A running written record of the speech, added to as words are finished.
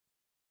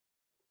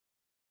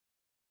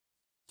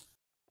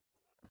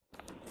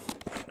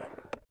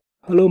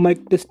Hello, mic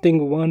testing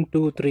 1 2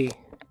 3.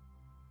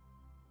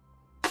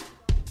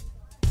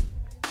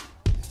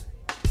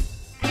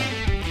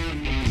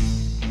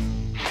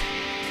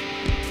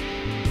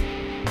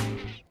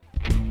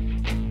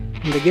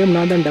 இந்த game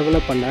நான் தான்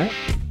டெவலப் பண்ணேன்.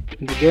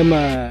 இந்த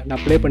கேமை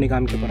நான் ப்ளே பண்ணி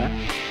காமிக்க போகிறேன்.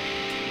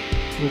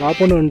 உங்கள்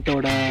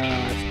ஆப்போனண்ட்டோட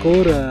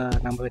ஸ்கோரை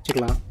நம்ம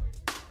வச்சுக்கலாம்.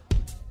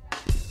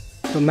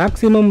 ஸோ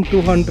மேக்ஸிமம்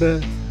 200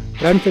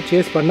 ரன்ஸை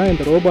சேஸ் பண்ணால்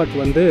இந்த ரோபாட்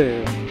வந்து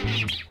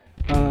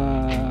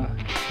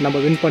நம்ம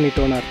வின்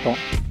பண்ணிட்டோன்னு அர்த்தம்.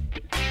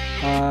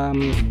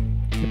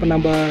 இப்போ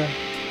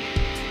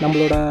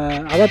நம்மளோட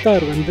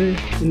அவதார் வந்து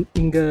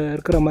இங்கே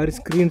இருக்கிற மாதிரி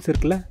ஸ்க்ரீன்ஸ்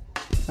இருக்குல்ல,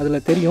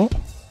 அதில் தெரியும்.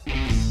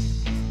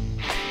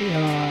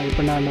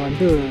 இப்போ நான்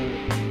வந்து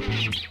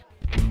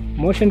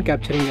மோஷன்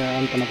கேப்சரிங்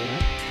ஆன் பண்ண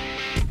போகிறேன்.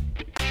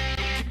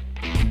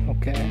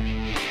 ஓகே,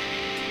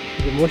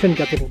 இது மோஷன்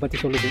கேப்சரிங் பற்றி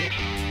சொல்லுது.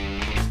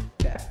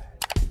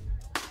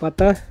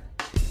 பார்த்தா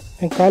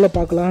என் காலை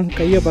பார்க்கலாம்,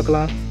 கையை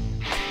பார்க்கலாம்,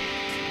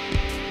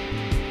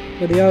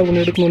 எதையா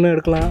ஒன்று எடுக்கணுன்னு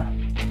எடுக்கலாம்,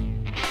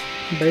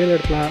 டயல்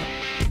எடுக்கலாம்,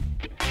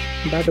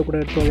 பேட்டை கூட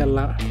எடுத்து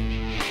விளையாடலாம்.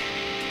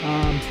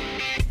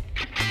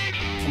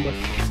 நம்ம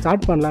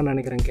ஸ்டார்ட் பண்ணலான்னு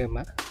நினைக்கிறேன்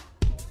கேமை.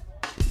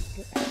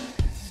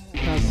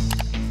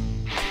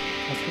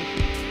 ஓகே,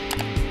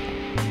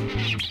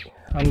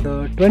 அந்த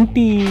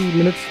 20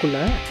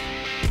 மினிட்ஸ்க்குள்ளே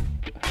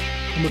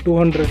நம்ம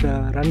 200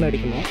 ரன்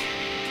அடிக்கணும்.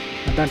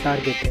 அதுதான்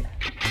டார்கெட்டு.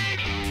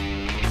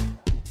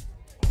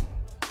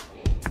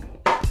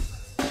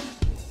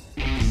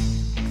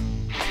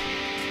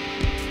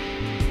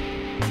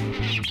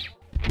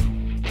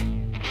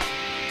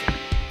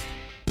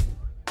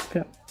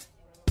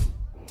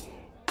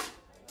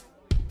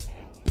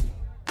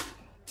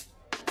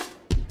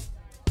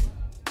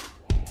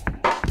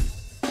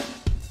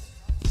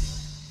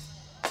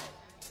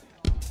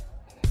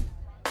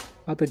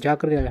 பார்த்து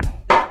ஜாக்கிரதையாக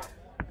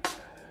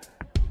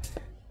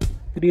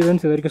 3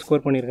 ரன்ஸ் இது வரைக்கும்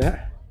ஸ்கோர் பண்ணியிருக்கேன்.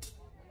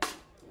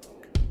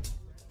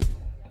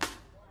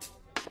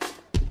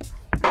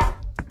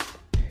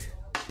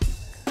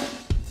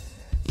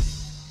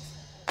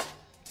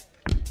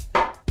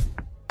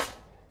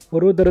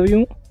 ஒரு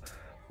தடவையும்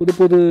புது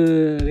புது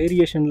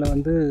வேரியேஷனில்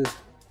வந்து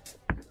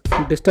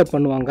டிஸ்டர்ப்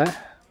பண்ணுவாங்க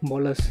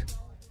பவுலர்ஸ்.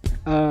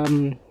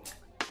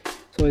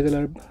 ஸோ இதில்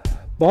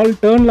பால்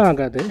டேர்ன்லாம்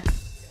ஆகாது,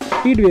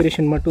 ஸ்பீட்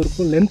வேரியேஷன் மட்டும்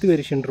இருக்கும், லென்த்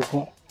வேரியேஷன்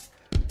இருக்கும்.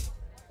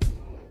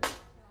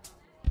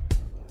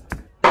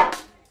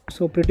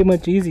 So pretty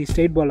much easy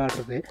straight பால்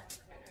ஆடுறது.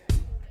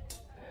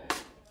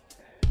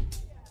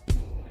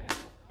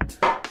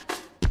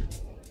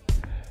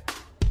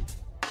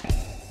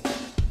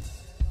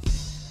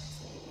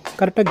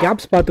 கரெக்டாக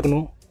கேப்ஸ்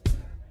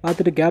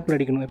பார்த்துட்டு கேப்பில்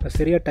அடிக்கணும். இப்போ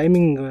சரியாக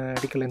டைமிங்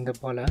அடிக்கலை. இந்த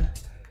பாலை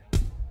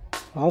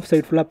ஆஃப்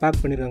சைட் ஃபுல்லாக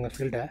பேக் பண்ணிடுவாங்க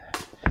ஃபீல்டை.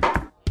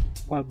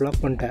 பால்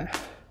பிளாக் பண்ணிட்டேன்.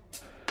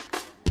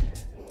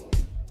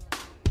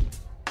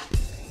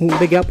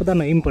 இந்த கேப்பை தான்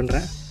நான் எய்ம்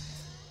பண்ணுறேன்.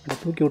 அதை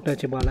தூக்கி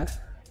விட்டாச்சு பாலை.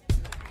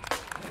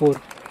 4.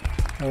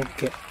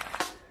 ஓகே,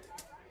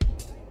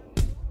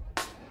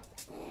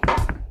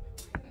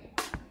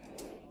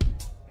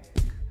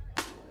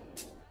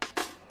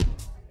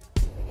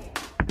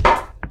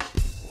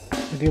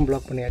 இதையும்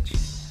பிளாக் பண்ணியாச்சு.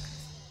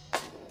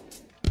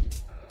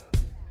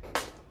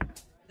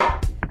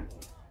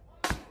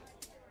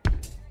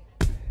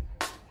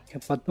 ஓகே,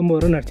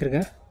 19 ரன்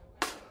அடிச்சிருக்கேன்.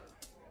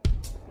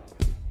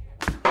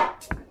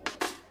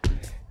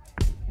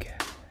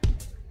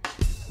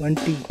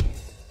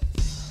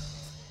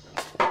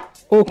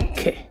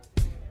 ஓகே,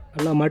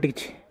 நல்லா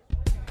மாட்டிக்கிச்சு.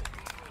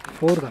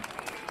 4 தான்.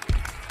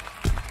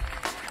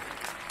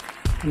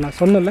 நான்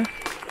சொன்னல,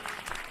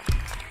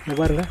 இங்கே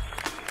பாருங்கள்,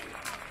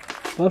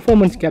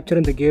 பர்ஃபார்மன்ஸ்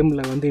கேப்சர் இந்த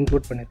கேமில் வந்து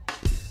இன்க்ளூட் பண்ணியிருக்கேன்.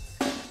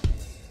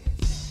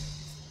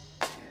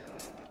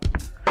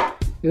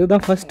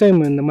 இதுதான் ஃபஸ்ட்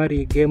டைம் இந்த மாதிரி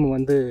கேம்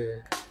வந்து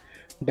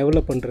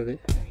டெவலப் பண்ணுறது.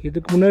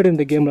 இதுக்கு முன்னாடி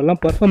இந்த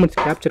கேம்லலாம்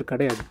பர்ஃபார்மன்ஸ் கேப்சர்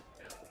கிடையாது.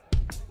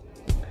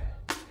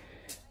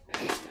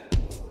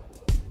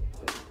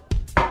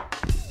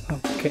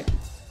 ஓகே,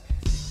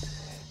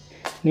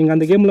 நீங்கள்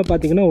அந்த கேமில்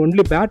பார்த்தீங்கன்னா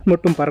ஒன்லி பேட்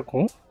மட்டும்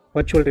பறக்கும்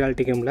வர்ச்சுவல்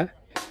ரியாலிட்டி கேமில்.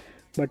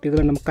 பட்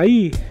இதில் நம்ம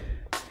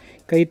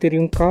கை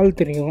தெரியும், கால்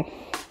தெரியும்.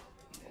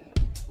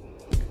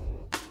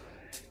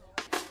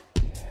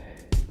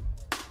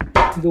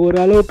 இது ஒரு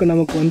அளவுக்கு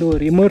நமக்கு வந்து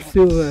ஒரு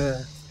இமர்சிவ்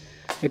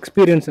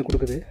எக்ஸ்பீரியன்ஸை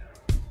கொடுக்குது.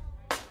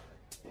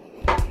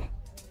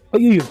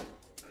 ஐயோ,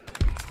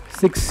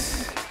 6.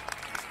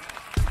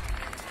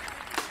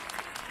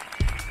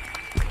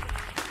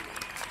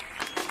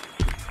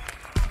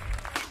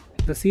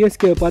 இந்த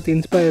சிஎஸ்கேவை பார்த்து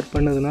இன்ஸ்பயர்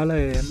பண்ணதுனால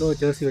எல்லோ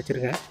ஜெர்சி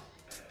வச்சுருக்கேன்.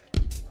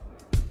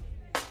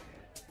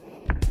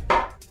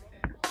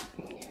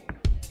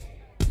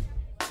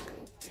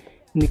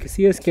 இன்றைக்கி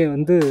சிஎஸ்கே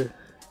வந்து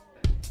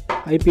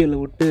ஐபிஎல்லை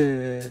விட்டு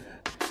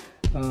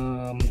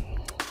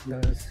இந்த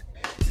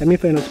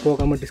செமிஃபைனல்ஸ்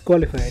போகாமல்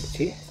டிஸ்குவாலிஃபை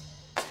ஆகிடுச்சு.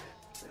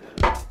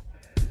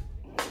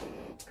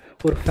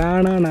 ஒரு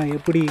ஃபேனாக நான்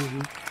எப்படி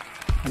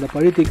அதை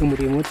பழி தீர்க்க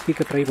முடியுமோ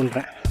தீர்க்க ட்ரை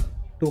பண்ணுறேன்.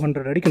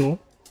 200 அடிக்கணும்.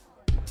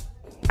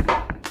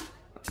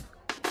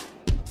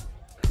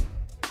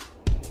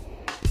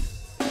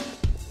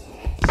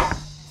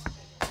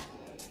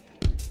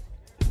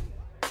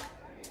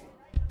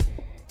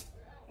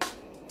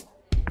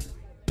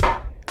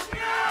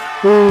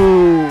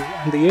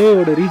 இந்த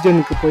ஏயோட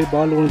ரீஜனுக்கு போய்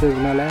பால்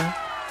விழுந்ததுனால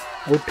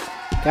அவுட்.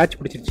 கேட்ச்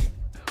பிடிச்சிருச்சு.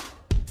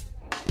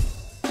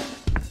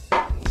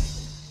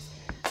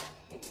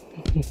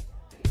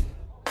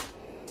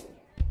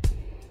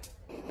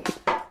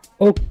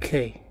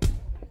 ஓகே,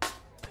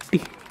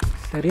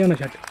 சரியான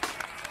ஷாட்.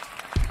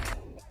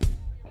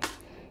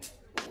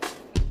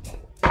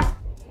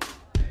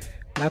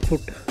 Back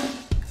food.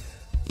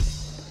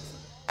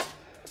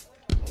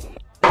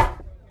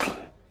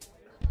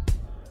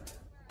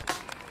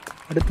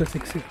 அடுத்த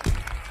 6.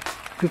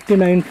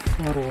 59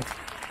 for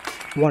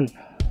 1.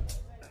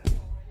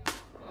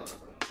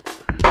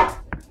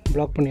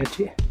 பிளாக்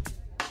பண்ணியாச்சு.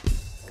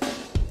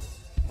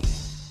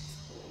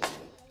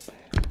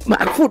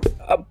 Back food.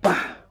 அப்பா,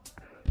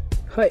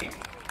 ஹை.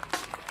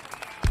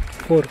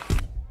 4.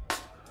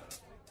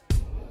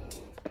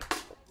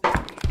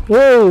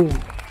 ஓ,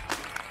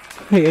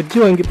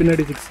 எட்ஜ் வாங்கி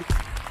பின்னாடி 6.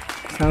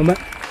 சாம.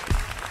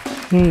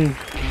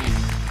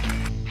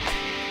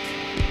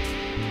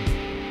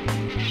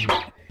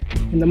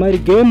 இந்த மாதிரி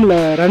கேமில்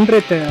ரன்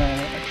ரேட்டை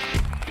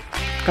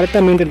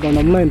கரெக்டாக மெயின்டைன்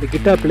பண்ணோம்னா இந்த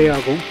கிட்டார் ப்ளே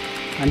ஆகும்.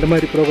 அந்த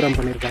மாதிரி ப்ரோக்ராம்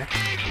பண்ணியிருக்கேன்.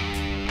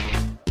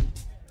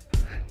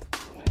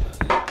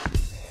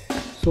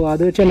 ஸோ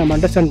அதை வச்சு நம்ம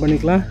அண்டர்ஸ்டாண்ட்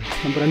பண்ணிக்கலாம்.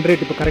 நம்ம ரன்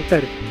ரேட் இப்போ கரெக்டாக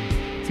இருக்குது.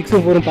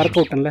 6 4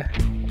 பறக்க விட்டேன்ல.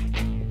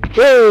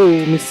 ஓ,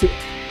 மிஸ்ஸு.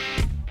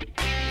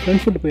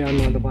 ஃப்ரண்ட் ஃபுட் போய்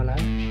ஆடணும் அந்த பாலை.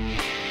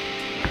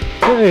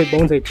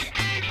 பவுன்ஸ் ஆயிடுச்சு.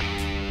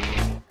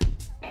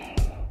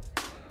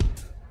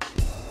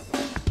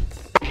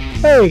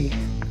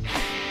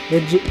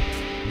 எட்ஜு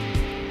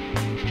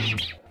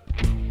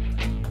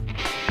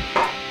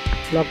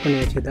லாக் பண்ணி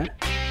வச்சுதான்.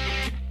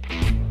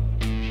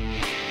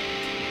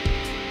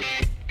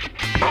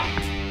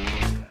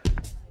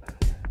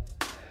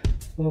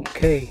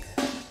 ஓகே,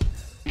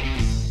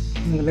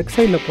 இந்த லெக்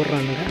சைடில்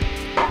போடுறாங்க.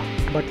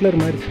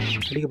 பட்லர் மாதிரி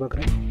அடிக்க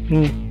பார்க்குறேன்.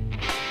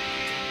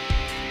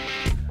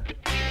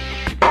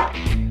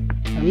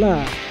 நல்லா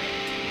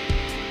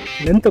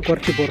லென்த்தை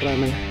குறைச்சி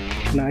போடுறானுங்க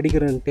நான்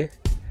அடிக்கிறேன்ட்டு.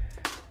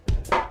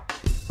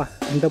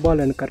 இந்த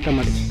பால் எனக்கு கரெக்டாக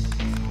மாட்டிச்சு.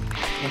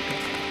 ஓகே,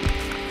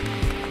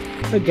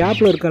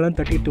 கேப்பில் இருக்கலாம்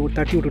தட்டி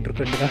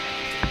விட்டுட்டுருக்கேன்.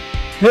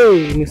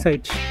 மிஸ்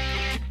ஆயிடுச்சு.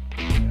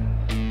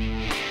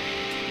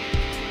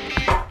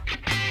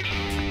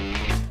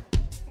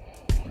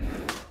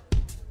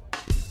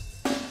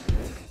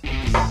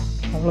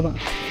 அவ்வளோதான்.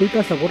 ஃபுல்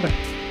டாஸை போடுறேன்.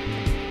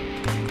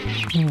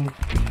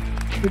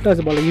 ஃபுல்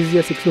டாஸ் பால்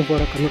ஈஸியாக 6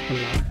 4 கன்வெர்ட்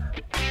பண்ணலாம்.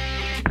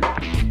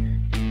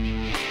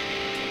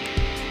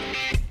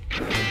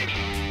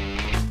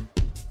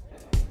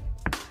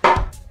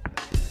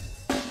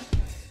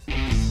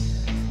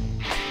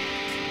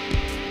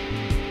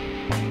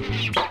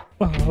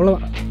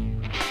 அவ்வளோதான்.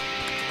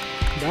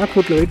 பேக்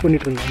ஃபுட்டில் வெயிட்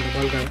பண்ணிட்டு இருந்தேன் அந்த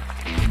பால்காக.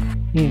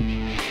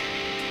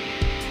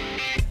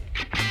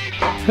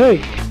 ஹே,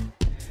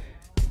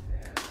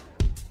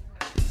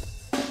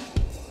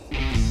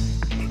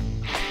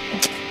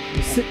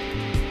 மிஸ்ஸு.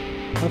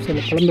 ஆஃப்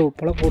சைடில்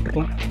பழக்க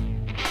போட்டுருக்கலாம்.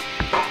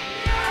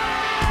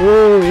 ஓ,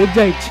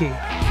 எட்ஜ் ஆயிடுச்சு.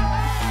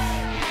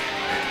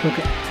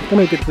 ஓகே,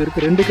 எத்தனை விக்கெட்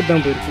போயிருக்கு? 2 விக்கெட்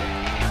தான் போயிருக்கு.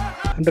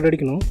 100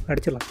 அடிக்கணும்,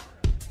 அடிச்சிடலாம்.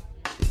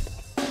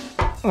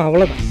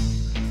 அவ்வளோதான்.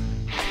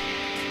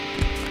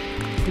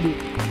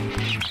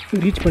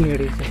 ரீச் பண்ணி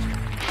அடிச்சு.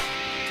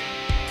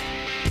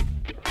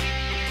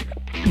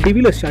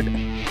 டிவிலர் ஷாட்.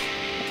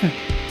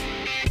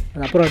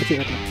 அது அப்புறம் அடிச்சு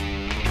காட்டுறேன்.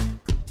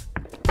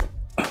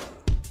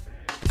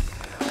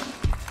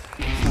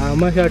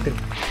 ஆமா, ஷாட்டு.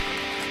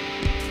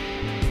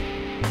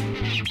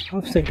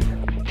 ஆஃப்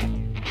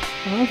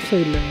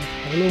சைடில்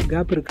அவ்வளோ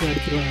கேப் இருக்குது.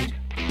 அடிச்சிடலாம்.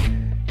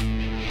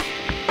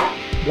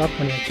 பிளாக்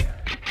பண்ணியாச்சு.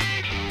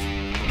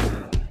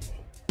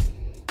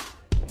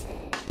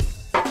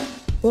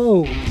 ஓ,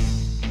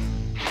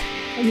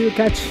 ஐயோ,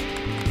 கேட்ச்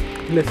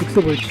இல்லை,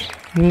 6 போயிடுச்சு.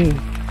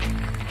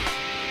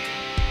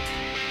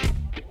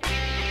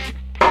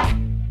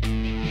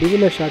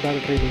 டிவிலர் ஷாட் ஆக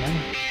ட்ரை பண்ண.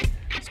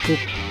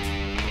 ஸ்கூப்.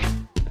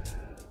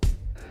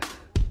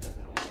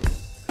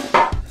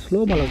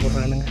 ஸ்லோ பாலை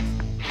போடுறானுங்க.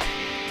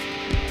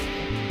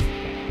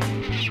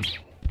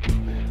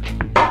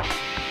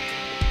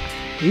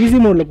 ஈஸி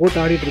மோடில் போட்டு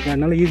ஆடிட்டுருக்கேன்,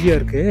 அதனால ஈஸியாக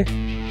இருக்குது.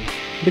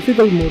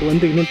 டிஃபிகல்ட் மோட்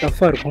வந்து இன்னும்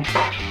டஃப்பாக இருக்கும்.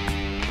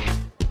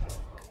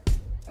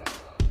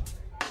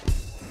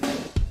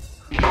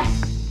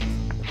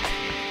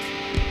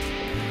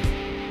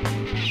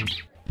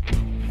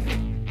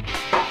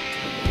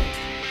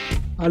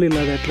 ஆள்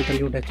இல்லாத இடத்துல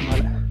தள்ளி விட்டாச்சு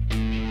மேலே.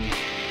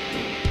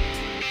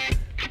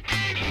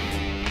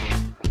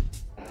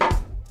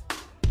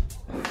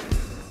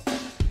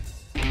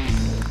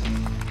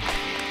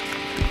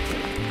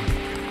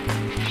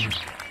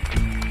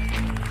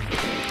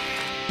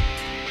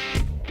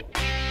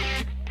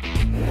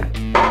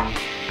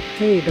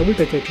 டபுள்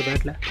டச் ஆச்சு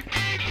பேட்டில்.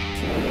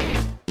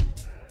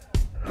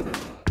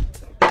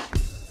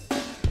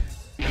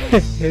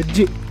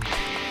 எட்ஜு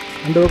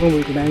அந்த பக்கம்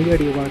போயிட்டு நான் எங்கே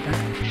அடிக்க பார்த்தேன்.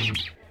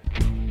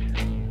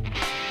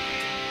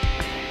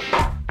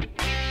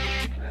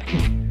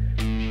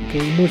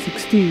 ஓகே, இன்னும்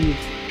 60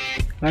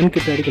 ரன்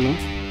கிட்ட அடிக்கணும்.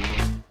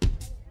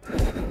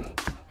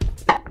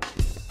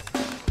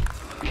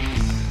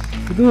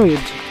 இதுவும்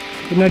எட்ஜ்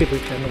பின்னாடி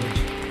போயிடுச்சு. அந்த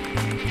போயிடுச்சு.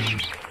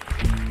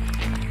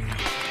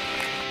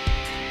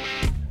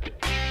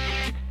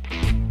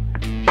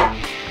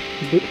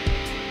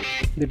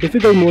 இந்த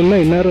டிஃபிகல்ட் மோட்னா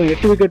இந்நேரம்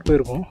 8 விக்கெட்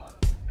போயிருக்கும்.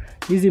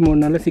 ஈஸி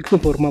மோட்னால 6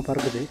 4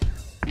 பறக்குது.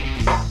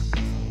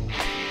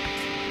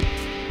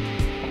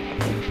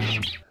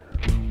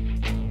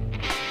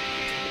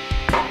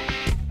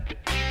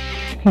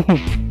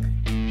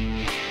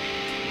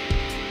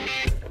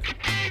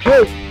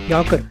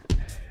 யாக்கர்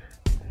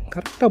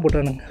கரெக்டாக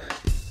போட்டானுங்க.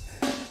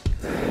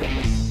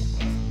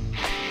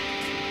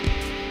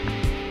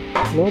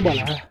 ஸ்லோ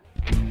பாலா?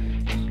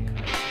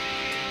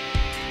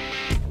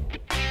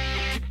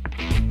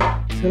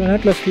 சில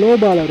நேரத்தில் ஸ்லோ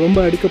பாலை ரொம்ப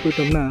அடிக்க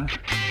போயிட்டோம்னா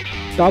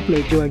டாப்பில்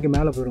எட்ஜ் வாங்கி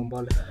மேலே போயிடும்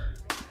பால்.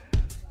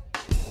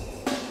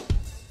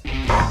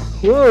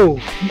 ஓ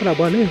என்னடா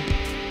பால்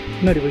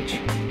முன்னாடி போயிடுச்சு.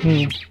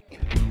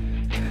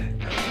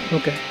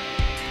 Okay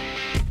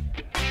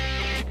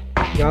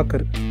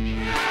yorker.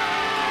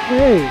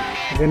 ஏய்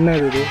இது என்ன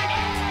இது?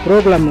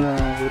 ப்ரோக்ராமில்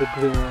ஒரு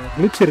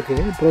கிளிச்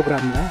இருக்குது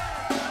ப்ரோக்ராமில்,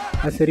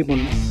 அது சரி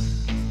பண்ணும்.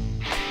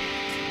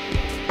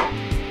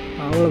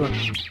 அவ்வளோதான்.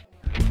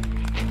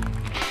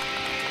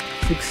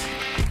 6.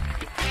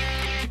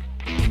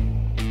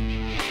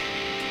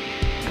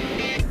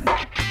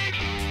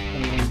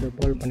 இந்த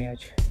பால்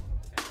பண்ணியாச்சு.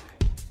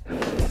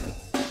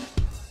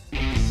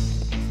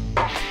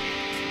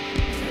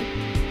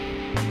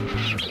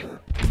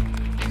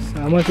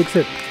 செம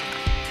 6.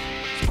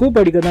 ஸ்கூப்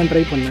அடிக்க தான்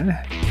ட்ரை பண்ணேன்,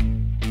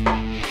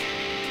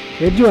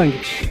 எட்ஜ்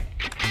வாங்கிச்சு.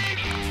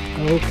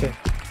 ஓகே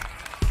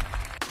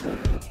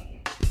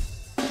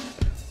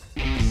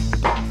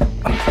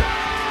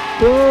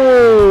ஓ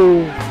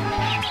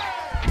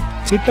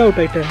ஹிட் அவுட்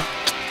ஆயிட்டேன்.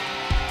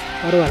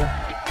 பரவாயில்ல.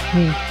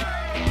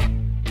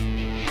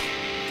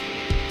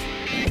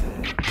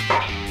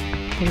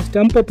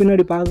 ஸ்டம்பை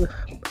பின்னாடி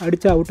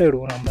அடித்தா அவுட்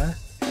ஆகிடுவோம். நம்ம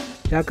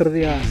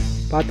ஜாக்கிரதையாக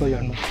பார்த்து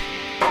விளையாடணும்.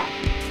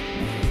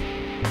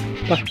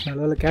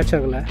 நல்ல கேட்ச்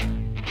ஆகலை.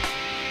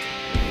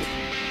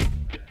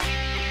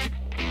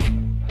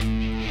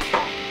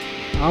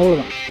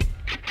 அவ்வளோதான்.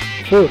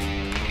 4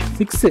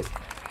 6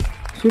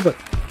 சூப்பர்.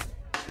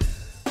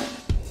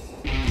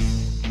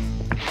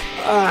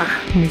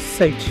 மிஸ்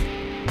ஆயிடுச்சு.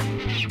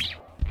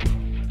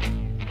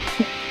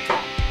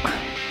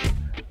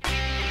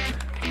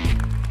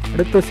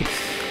 அடுத்த 6.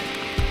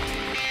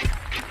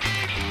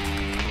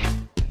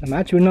 இந்த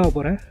மேட்ச் வின் ஆக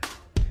போகிறேன்.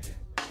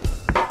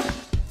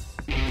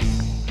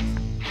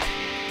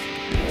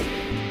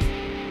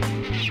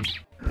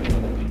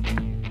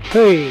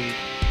 Hey.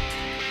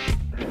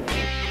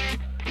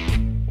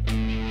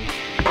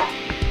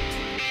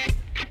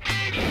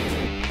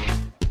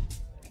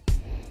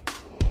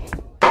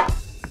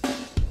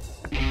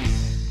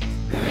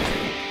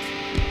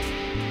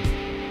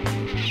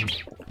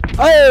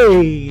 Hey.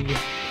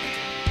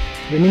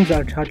 Winning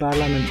shot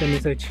ஆடலாம் நினச்சா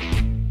மிஸ் ஆயிடுச்சு.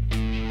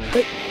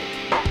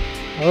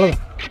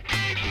 அவ்வளோதான்.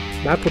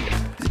 Back food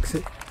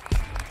 6.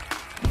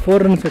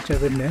 4 ரன்ஸ் வச்சா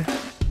வின்னு.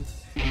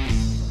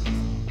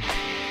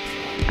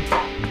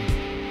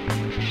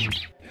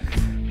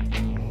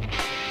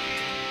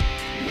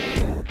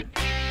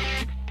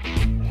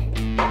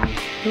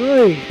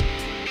 ஓய்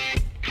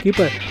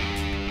கீப்பர்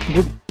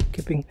குட்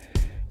கீப்பிங்.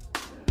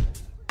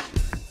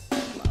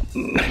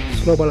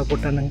 ஸ்லோ பாலை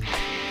போட்டானுங்க.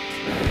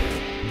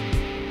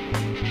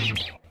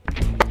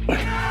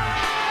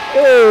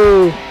 ஓ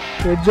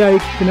எட்ஜ் ஆகி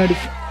பின்னாடி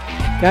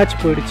கேட்ச்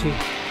போயிடுச்சு.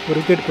 ஒரு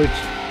விக்கெட்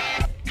போயிடுச்சு.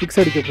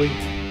 6 அடிக்க போய்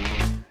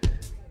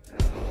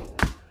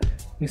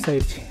மிஸ்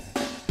ஆயிடுச்சு.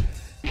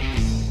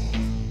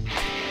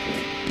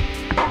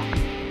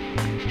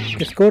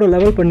 ஸ்கோரை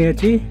லெவல்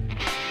பண்ணியாச்சு.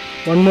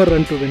 1 more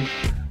run to win.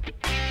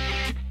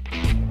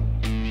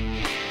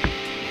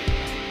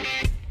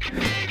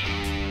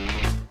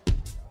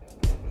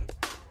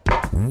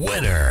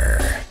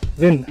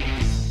 Win.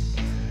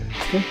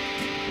 Okay.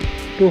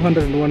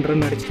 201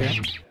 run அடிச்சிட்டேன்.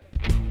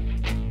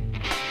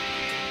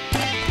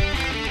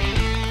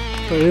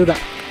 ஸோ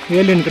இதுதான்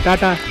ஏலியனுக்கு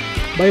டாட்டா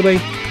பை பை.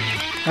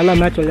 நல்லா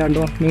மேட்ச்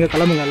விளையாண்டோம். நீங்கள்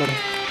கிளம்புங்க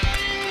எல்லாரும்.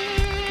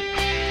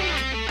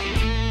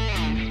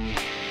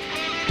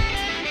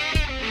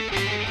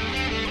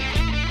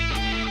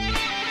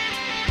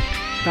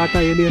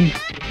 Tata alien.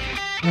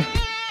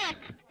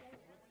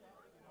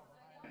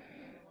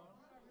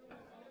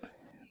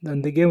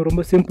 அந்த கேம்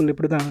ரொம்ப சிம்பிள்.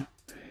 இப்படி தான்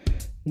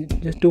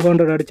ஜஸ்ட்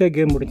 200 அடித்தா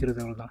கேம்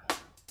முடிச்சிருது, அவ்வளோதான்.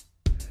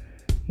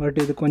 பட்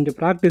இது கொஞ்சம்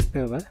ப்ராக்டிஸ்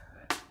தேவை.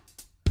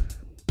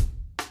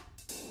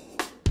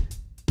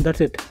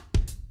 That's it.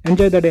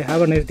 Enjoy the day.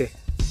 Have a nice day.